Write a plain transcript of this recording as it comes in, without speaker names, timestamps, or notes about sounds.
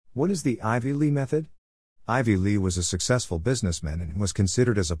What is the Ivy Lee method? Ivy Lee was a successful businessman and was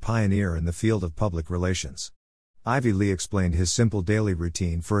considered as a pioneer in the field of public relations. Ivy Lee explained his simple daily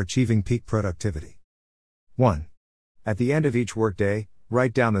routine for achieving peak productivity. 1. At the end of each workday,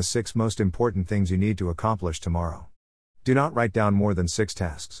 write down the 6 most important things you need to accomplish tomorrow. Do not write down more than 6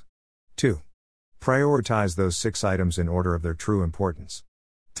 tasks. 2. Prioritize those 6 items in order of their true importance.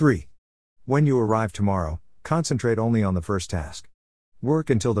 3. When you arrive tomorrow, concentrate only on the first task.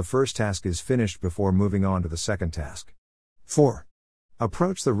 Work until the first task is finished before moving on to the second task. 4.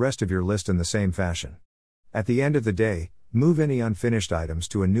 Approach the rest of your list in the same fashion. At the end of the day, move any unfinished items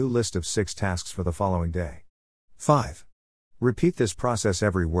to a new list of 6 tasks for the following day. 5. Repeat this process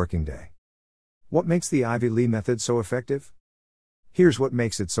every working day. What makes the Ivy Lee method so effective? Here's what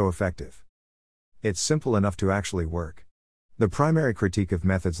makes it so effective. It's simple enough to actually work. The primary critique of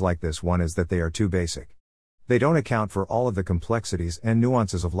methods like this one is that they are too basic. They don't account for all of the complexities and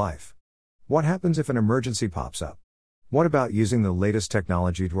nuances of life. What happens if an emergency pops up? What about using the latest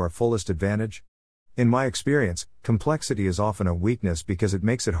technology to our fullest advantage? In my experience, complexity is often a weakness because it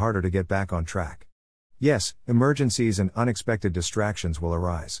makes it harder to get back on track. Yes, emergencies and unexpected distractions will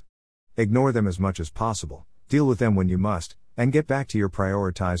arise. Ignore them as much as possible, deal with them when you must, and get back to your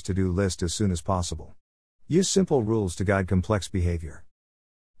prioritized to-do list as soon as possible. Use simple rules to guide complex behavior.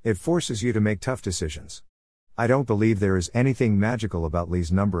 It forces you to make tough decisions. I don't believe there is anything magical about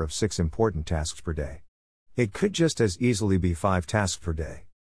Lee's number of 6 important tasks per day. It could just as easily be 5 tasks per day.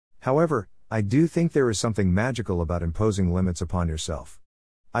 However, I do think there is something magical about imposing limits upon yourself.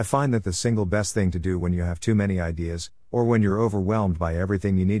 I find that the single best thing to do when you have too many ideas, or when you're overwhelmed by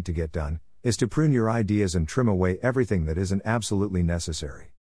everything you need to get done, is to prune your ideas and trim away everything that isn't absolutely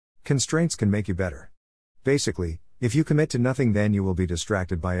necessary. Constraints can make you better. Basically, if you commit to nothing, then you will be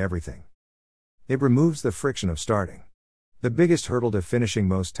distracted by everything. It removes the friction of starting. The biggest hurdle to finishing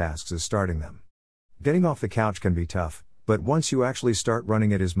most tasks is starting them. Getting off the couch can be tough, but once you actually start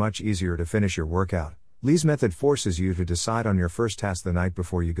running, it is much easier to finish your workout. Lee's method forces you to decide on your first task the night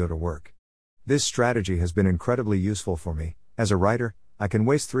before you go to work. This strategy has been incredibly useful for me. As a writer, I can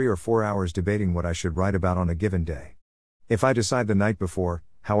waste 3 or 4 hours debating what I should write about on a given day. If I decide the night before,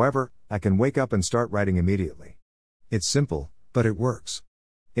 however, I can wake up and start writing immediately. It's simple, but it works.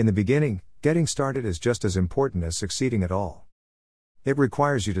 In the beginning, getting started is just as important as succeeding at all. It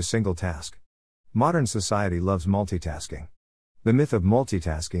requires you to single task. Modern society loves multitasking. The myth of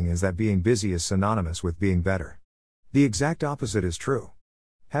multitasking is that being busy is synonymous with being better. The exact opposite is true.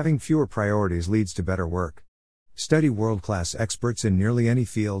 Having fewer priorities leads to better work. Study world-class experts in nearly any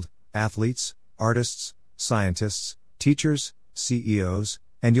field, athletes, artists, scientists, teachers, CEOs,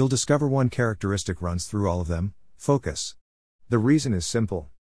 and you'll discover one characteristic runs through all of them: focus. The reason is simple.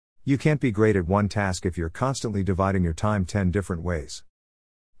 You can't be great at one task if you're constantly dividing your time 10 different ways.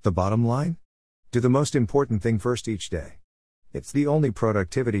 The bottom line? Do the most important thing first each day. It's the only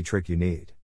productivity trick you need.